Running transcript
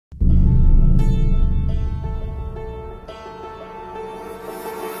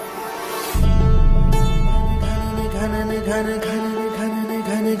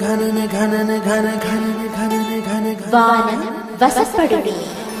வானம் வசப்படுமே.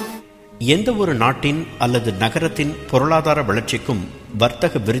 எந்த ஒரு நாட்டின் அல்லது நகரத்தின் பொருளாதார வளர்ச்சிக்கும்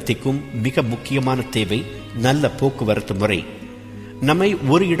வர்த்தக விருத்திக்கும் மிக முக்கியமான தேவை நல்ல போக்குவரத்து முறை. நம்மை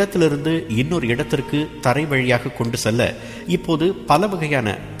ஒரு இடத்திலிருந்து இன்னொரு இடத்திற்கு தரை வழியாக கொண்டு செல்ல இப்போது பல வகையான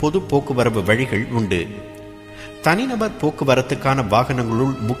பொது போக்குவரத்து வழிகள் உண்டு. தனிநபர் போக்குவரத்துக்கான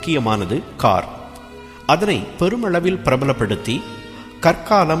வாகனங்களுள் முக்கியமானது கார். அதனை பெருமளவில் பிரபலப்படுத்தி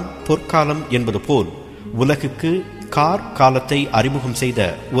கற்காலம் பொற்காலம் என்பது போல் உலகுக்கு கார் காலத்தை அறிமுகம் செய்த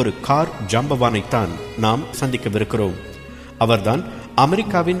ஒரு கார் ஜாம்பவானைத்தான் நாம் சந்திக்கவிருக்கிறோம். அவர்தான்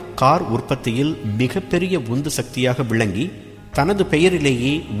அமெரிக்காவின் கார் உற்பத்தியில் மிகப்பெரிய உந்து சக்தியாக விளங்கி தனது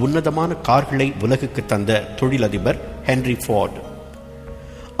பெயரிலேயே உன்னதமான கார்களை உலகுக்கு தந்த தொழிலதிபர் ஹென்றி ஃபார்ட்.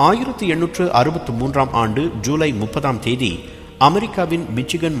 1863 ஜூலை 30 அமெரிக்காவின்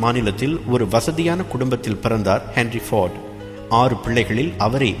மிச்சிகன் மாநிலத்தில் ஒரு வசதியான குடும்பத்தில் பிறந்தார் ஹென்றி ஃபார்ட். 6 பிள்ளைகளில்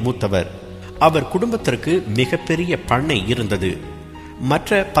அவரே மூத்தவர். அவர் குடும்பத்திற்கு மிகப்பெரிய பண்ணை இருந்தது. மற்ற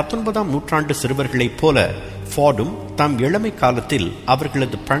 19ஆம் நூற்றாண்டு சிறுவர்களைப் போல ஃபார்டும் தம் இளமை காலத்தில்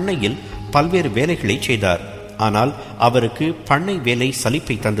அவர்களது பண்ணையில் பல்வேறு வேலைகளை செய்தார். ஆனால் அவருக்கு பண்ணை வேலை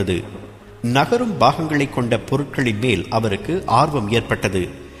சலிப்பை தந்தது. நகரும் பாகங்களை கொண்ட பொருட்களின் மேல் அவருக்கு ஆர்வம் ஏற்பட்டது.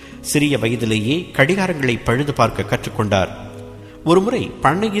 சிறிய வயதிலேயே கடிகாரங்களை பழுது பார்க்க கற்றுக்கொண்டார். ஒருமுறை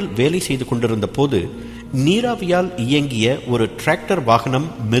பண்ணையில் வேலை செய்து கொண்டிருந்த போது நீராவியால் இயங்கிய ஒரு டிராக்டர் வாகனம்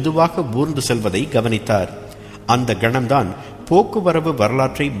மெதுவாக ஊர்ந்து செல்வதை கவனித்தார். அந்த கணம்தான் போக்குவரவு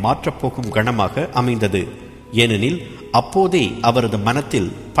வரலாற்றை மாற்றப்போகும் கணமாக அமைந்தது. ஏனெனில் அப்போதே அவரது மனத்தில்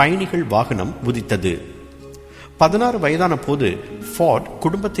பயணிகள் வாகனம் உதித்தது. 16 வயதான போது ஃபார்ட்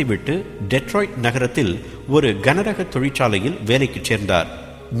குடும்பத்தை விட்டு டெட்ராய்ட் நகரத்தில் ஒரு கனரக தொழிற்சாலையில் வேலைக்கு சேர்ந்தார்.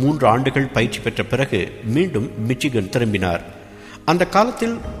 3 ஆண்டுகள் பயிற்சி பெற்ற பிறகு மீண்டும் மிச்சிகன் திரும்பினார். அந்த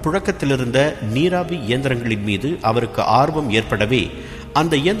காலத்தில் புழக்கத்திலிருந்த நீராவி இயந்திரங்களின் மீது அவருக்கு ஆர்வம் ஏற்படவே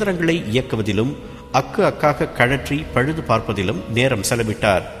அந்த இயந்திரங்களை இயக்குவதிலும் அக்காக கழற்றி பழுது பார்ப்பதிலும் நேரம்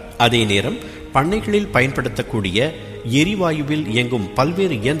செலவிட்டார். அதே நேரம் பண்ணைகளில் பயன்படுத்தக்கூடிய எரிவாயுவில் இயங்கும்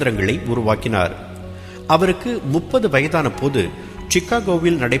பல்வேறு இயந்திரங்களை உருவாக்கினார். அவருக்கு 30 வயதான போது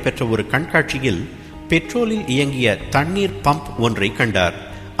சிகாகோவில் நடைபெற்ற ஒரு கண்காட்சியில் பெட்ரோலில் இயங்கிய தண்ணீர் பம்ப் ஒன்றை கண்டார்.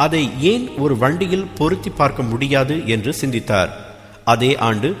 அதை ஏன் ஒரு வண்டியில் பொருத்தி பார்க்க முடியாது என்று சிந்தித்தார். அதே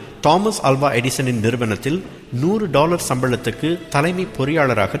ஆண்டு தாமஸ் ஆல்வா எடிசனின் நிறுவனத்தில் $100 சம்பளத்துக்கு தலைமை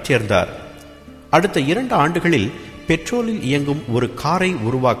பொறியாளராக சேர்ந்தார். அடுத்த 2 ஆண்டுகளில் பெட்ரோலில் இயங்கும் ஒரு காரை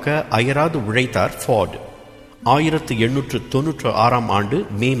உருவாக்க அயராது உழைத்தார் ஃபார்ட். 1896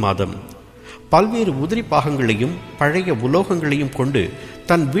 மே மாதம் பல்வேறு உதிரி பாகங்களையும் பழைய உலோகங்களையும் கொண்டு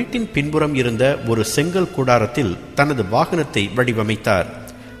தன் வீட்டின் பின்புறம் இருந்த ஒரு செங்கல் கூடாரத்தில் தனது வாகனத்தை வடிவமைத்தார்.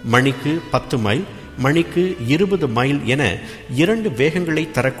 மணிக்கு 10 மைல், மணிக்கு 20 மைல் என 2 வேகங்களை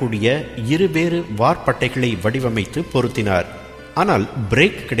தரக்கூடிய இருவேறு வார்பட்டைகளை வடிவமைத்து பொருத்தினார். ஆனால்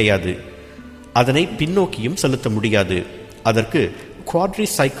பிரேக் கிடையாது. அதனை பின்னோக்கியும் செலுத்த முடியாது. அதற்கு குவாட்ரி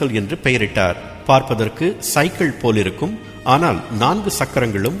சைக்கிள் என்று பெயரிட்டார். பார்ப்பதற்கு சைக்கிள் போலிருக்கும். ஆனால் 4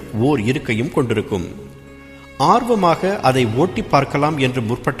 சக்கரங்களும் ஓர் இருக்கையும் கொண்டிருக்கும். ஆர்வமாக அதை ஓட்டி பார்க்கலாம் என்று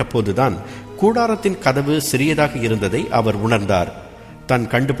முற்பட்ட போதுதான் கூடாரத்தின் கதவு சிறியதாக இருந்ததை அவர் உணர்ந்தார். தன்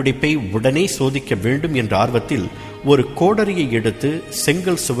கண்டுபிடிப்பை உடனே சோதிக்க வேண்டும் என்ற ஆர்வத்தில் ஒரு கோடரியை எடுத்து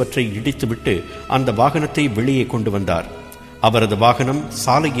செங்கல் சுவற்றை இடித்துவிட்டு அந்த வாகனத்தை வெளியே கொண்டு வந்தார். அவரது வாகனம்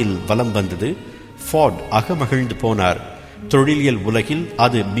சாலையில் வலம் வந்தது. ஃபார்ட் அகமகிழ்ந்து போனார். தொழிலியல் உலகில்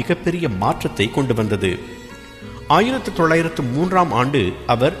அது மிகப்பெரிய மாற்றத்தை கொண்டு வந்தது. 1903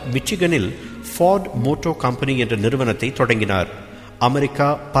 அவர் மிச்சிகனில் ஃபார்ட் மோட்டோ கம்பெனி என்ற நிறுவனத்தை தொடங்கினார். அமெரிக்கா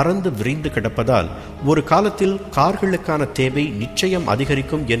பறந்து விரிந்து கிடப்பதால் ஒரு காலத்தில் கார்களுக்கான தேவை நிச்சயம்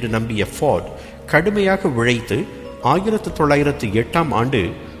அதிகரிக்கும் என்று நம்பிய ஃபார்ட் கடுமையாக உழைத்து 1908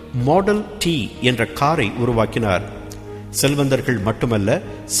 மாடல் டி என்ற காரை உருவாக்கினார். செல்வந்தர்கள் மட்டுமல்ல,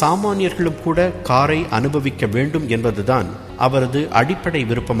 சாமானியர்களும் கூட காரை அனுபவிக்க வேண்டும் என்பதுதான் அவரது அடிப்படை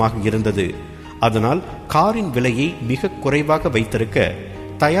விருப்பமாக இருந்தது. அதனால் காரின் விலையை மிக குறைவாக வைத்திருக்க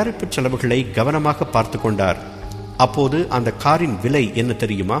தயாரிப்பு செலவுகளை கவனமாக பார்த்து கொண்டார். அப்போது அந்த காரின் விலை என்ன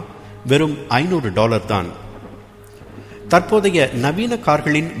தெரியுமா? வெறும் $500 தான். தற்போதைய நவீன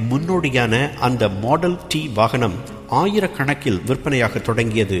கார்களின் முன்னோடியான அந்த மாடல் டி வாகனம் ஆயிரக்கணக்கில் விற்பனையாக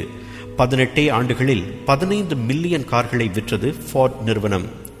தொடங்கியது. 18 ஆண்டுகளில் 15 மில்லியன் கார்களை விற்றது ஃபார்ட் நிறுவனம்.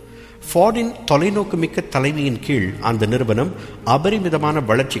 ஃபார்டின் தொலைநோக்கு மிக்க தலைமையின் கீழ் அந்த நிறுவனம் அபரிமிதமான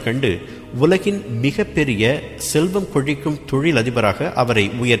வளர்ச்சி கண்டு உலகின் மிகப்பெரிய செல்வம் கொழிக்கும் தொழிலதிபராக அவரை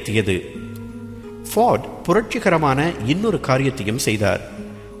உயர்த்தியது. ஃபார்ட் புரட்சிகரமான இன்னொரு காரியத்தையும் செய்தார்.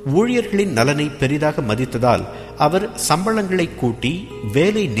 ஊழியர்களின் நலனை பெரிதாக மதித்ததால் அவர் சம்பளங்களை கூட்டி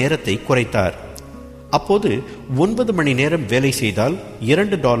வேலை நேரத்தை குறைத்தார். அப்போது 9 மணி நேரம் வேலை செய்தால்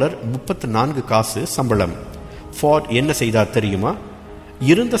 $2.34 சம்பளம். ஃபார்ட் என்ன செய்தார் தெரியுமா?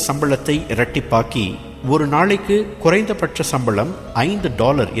 இருந்த சம்பளத்தை இரட்டிப்பாக்கி ஒரு நாளைக்கு குறைந்தபட்ச சம்பளம்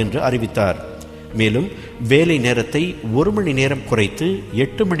 $5 என்று அறிவித்தார். மேலும் வேலை நேரத்தை 1 மணி நேரம் குறைத்து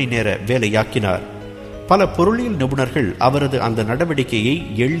 8 மணி நேர வேலையாக்கினார். பல பொருளியல் நிபுணர்கள் அவரது அந்த நடவடிக்கையை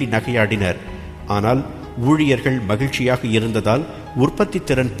எள்ளி நகையாடினர். ஆனால் ஊழியர்கள் மகிழ்ச்சியாக இருந்ததால் உற்பத்தி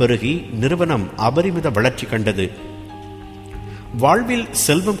திறன் பெருகி நிறுவனம் அபரிமித வளர்ச்சி கண்டது. வாழ்வில்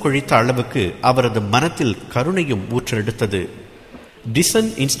செல்வம் கொழித்த அளவுக்கு அவரது மனத்தில் கருணையும் ஊற்றெடுத்தது.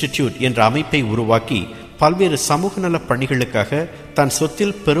 டிசன் இன்ஸ்டிடியூட் என்ற அமைப்பை உருவாக்கி பல்வேறு சமூக நல பணிகளுக்காக தன்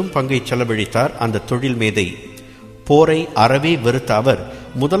சொத்தில் பெரும் பங்கை செலவழித்தார் அந்த தொழில் மேதை. போரை அறவே வெறுத்த அவர்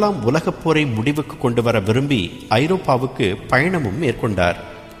 1ஆம் உலகப் போரை முடிவுக்கு கொண்டு வர விரும்பி ஐரோப்பாவுக்கு பயணமும் மேற்கொண்டார்.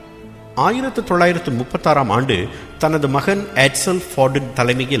 1936ஆம் ஆண்டு தனது மகன் எட்சல் ஃபார்டின்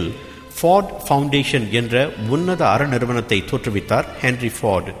தலைமையில் ஃபார்ட் ஃபவுண்டேஷன் என்ற உன்னத அறநிறுவனத்தை தோற்றுவித்தார் ஹென்றி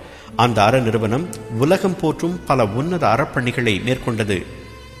ஃபார்ட். அந்த அறநிறுவனம் உலகம் போற்றும் பல உன்னத அறப்பணிகளை மேற்கொண்டது.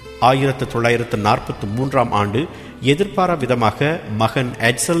 1943ஆம் ஆண்டு எதிர்பாரா விதமாக மகன்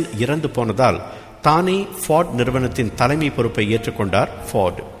எட்சல் இறந்து போனதால் தானே ஃபார்ட் நிறுவனத்தின் தலைமை பொறுப்பை ஏற்றுக்கொண்டார்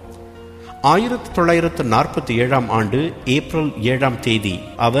ஃபார்ட். 1947ஆம் ஆண்டு ஏப்ரல் 7ஆம் தேதி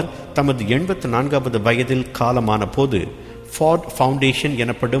அவர் தமது 84வது வயதில் காலமான போது ஃபார்ட் ஃபவுண்டேஷன்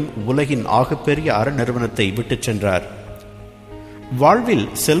எனப்படும் உலகின் ஆகப்பெரிய அறநிறுவனத்தை விட்டுச் சென்றார். வாழ்வில்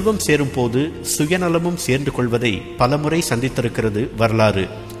செல்வம் சேரும் போது சுயநலமும் சேர்ந்து கொள்வதை பலமுறை சந்தித்திருக்கிறது வரலாறு.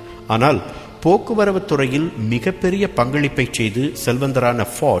 ஆனால் போக்குவரவு துறையில் மிகப்பெரிய பங்களிப்பை செய்து செல்வந்தரான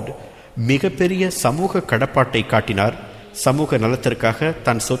ஃபார்ட் மிகப்பெரிய சமூக கடப்பாட்டை காட்டினார். சமூக நலத்திற்காக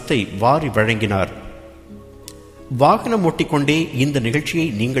தன் சொத்தை வாரி வழங்கினார். வாகனம் ஓட்டிக்கொண்டே இந்த நிகழ்ச்சியை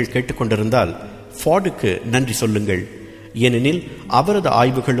நீங்கள் கேட்டுக்கொண்டிருந்தால் ஃபார்டுக்கு நன்றி சொல்லுங்கள். ஏனெனில் அவரது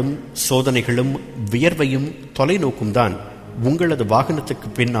ஆய்வுகளும் சோதனைகளும் வியர்வையும் தொலைநோக்கும் தான் உங்களது வாகனத்துக்கு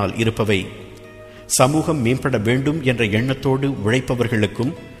பின்னால் இருப்பவை. சமூகம் மேம்பட வேண்டும் என்ற எண்ணத்தோடு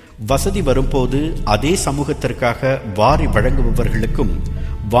உழைப்பவர்களுக்கும் வசதி வரும்போது அதே சமூகத்திற்காக வாரி வழங்குபவர்களுக்கும்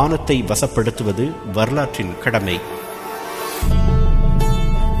வானத்தை வசப்படுத்துவது வரலாற்றின் கடமை.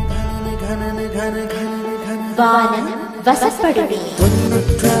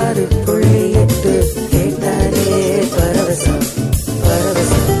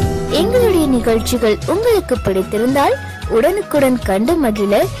 எங்களுடைய நிகழ்ச்சிகள் உங்களுக்கு பிடித்திருந்தால் உடனுக்குடன் கண்டு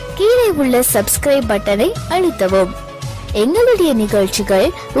மகிழ கீழே உள்ள சப்ஸ்கிரைப் பட்டனை அழுத்தவும். எங்களுடைய நிகழ்ச்சிகள்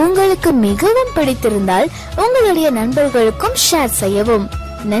உங்களுக்கு மிகவும் பிடித்திருந்தால் உங்களுடைய நண்பர்களுக்கும் ஷேர் செய்யவும்.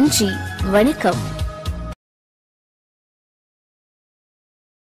 நன்றி, வணக்கம்.